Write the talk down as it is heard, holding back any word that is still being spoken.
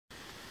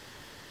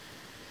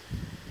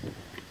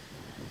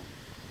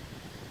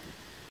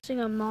Using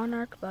a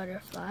monarch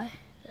butterfly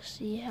to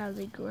see how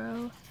they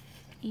grow,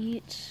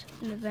 eat,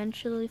 and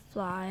eventually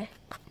fly.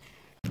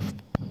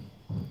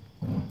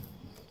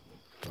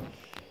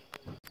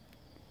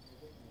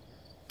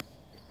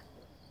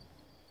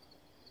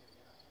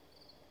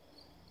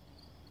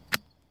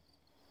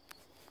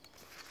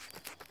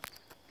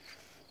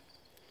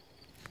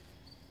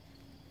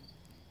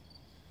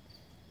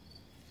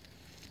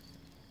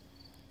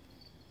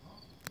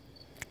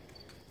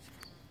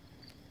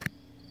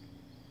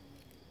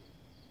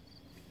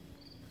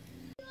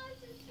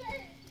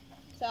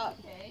 Stop.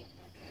 Okay.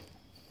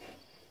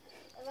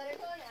 I let her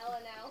go in Ella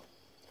now.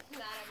 She's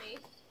mad at me.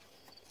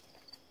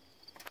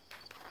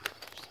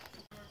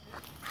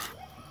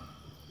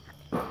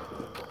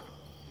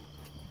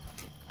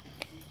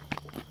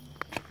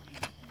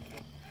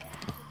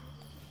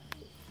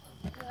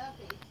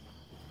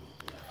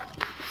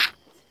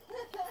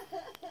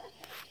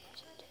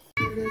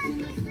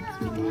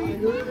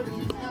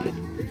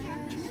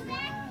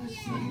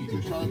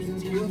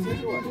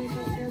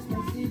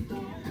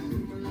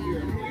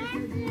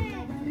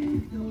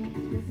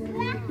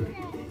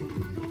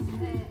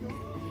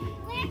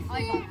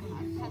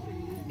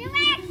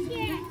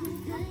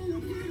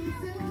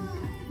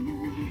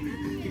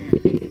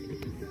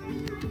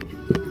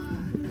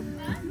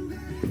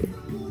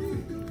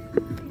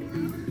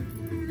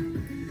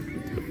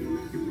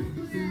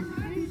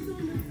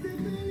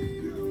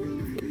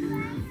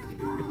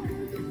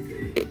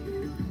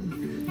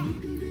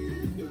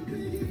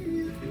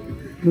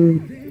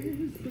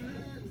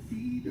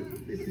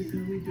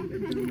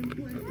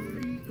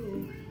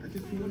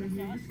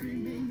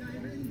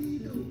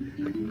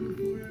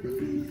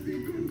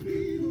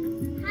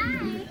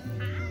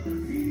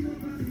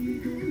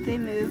 They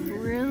move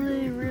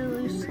really,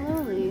 really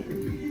slowly,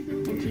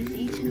 and he's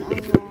eaten a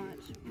lot.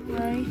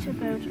 Right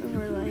about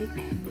over like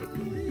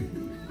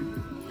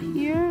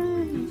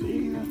here, he's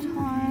eaten a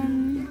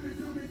ton.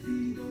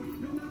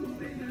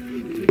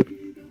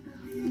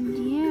 And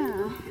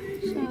yeah,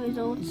 so he's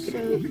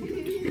also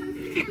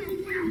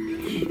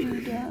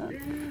chewed up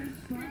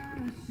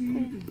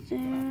right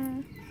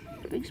there.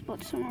 Big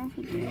spot somewhere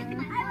over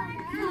there.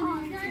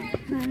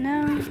 And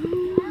now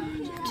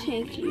to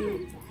take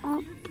you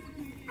up.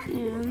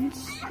 And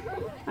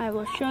I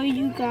will show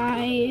you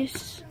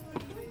guys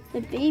the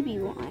baby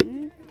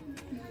one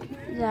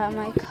that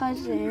my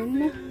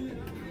cousin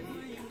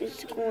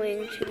is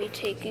going to be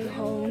taking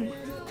home.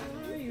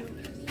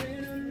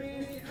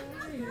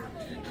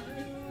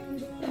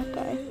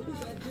 Okay.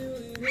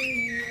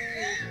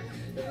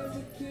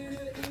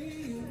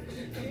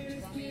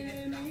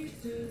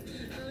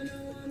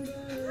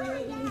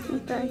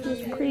 Okay,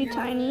 he's pretty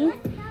tiny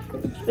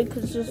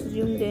because it's just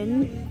zoomed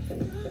in.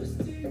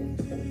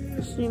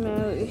 Zoom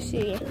out, you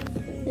see,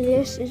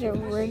 this is a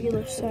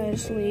regular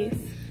size leaf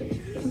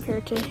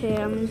compared to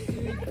him.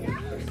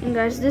 And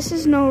guys,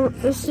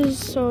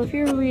 so if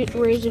you're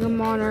raising a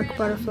monarch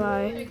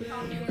butterfly,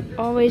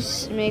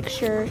 always make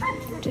sure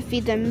to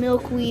feed them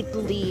milkweed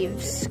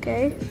leaves,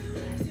 okay?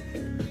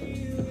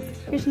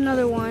 Here's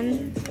another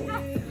one.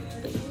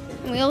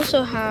 We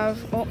also have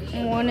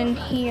one in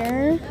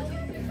here.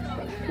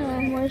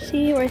 Where's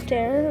he? Right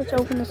there. Let's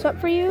open this up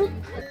for you.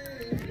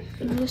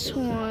 This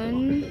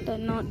one, that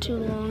not too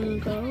long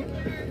ago,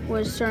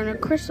 was starting to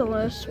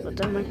chrysalis, but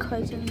then my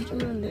cousins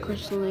ruined the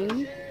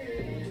chrysaling.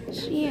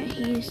 So yeah,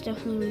 he's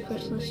definitely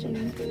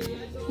chrysalising.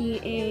 He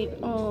ate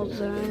all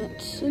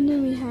that. And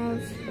then we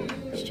have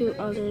these two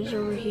others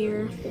over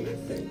here.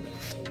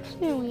 So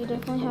yeah, we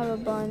definitely have a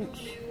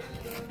bunch.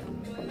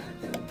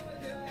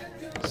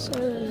 So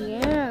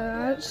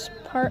yeah, that's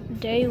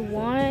day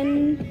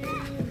 1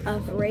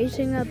 of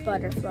raising a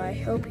butterfly.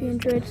 Hope you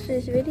enjoyed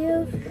this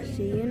video.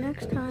 See you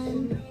next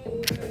time.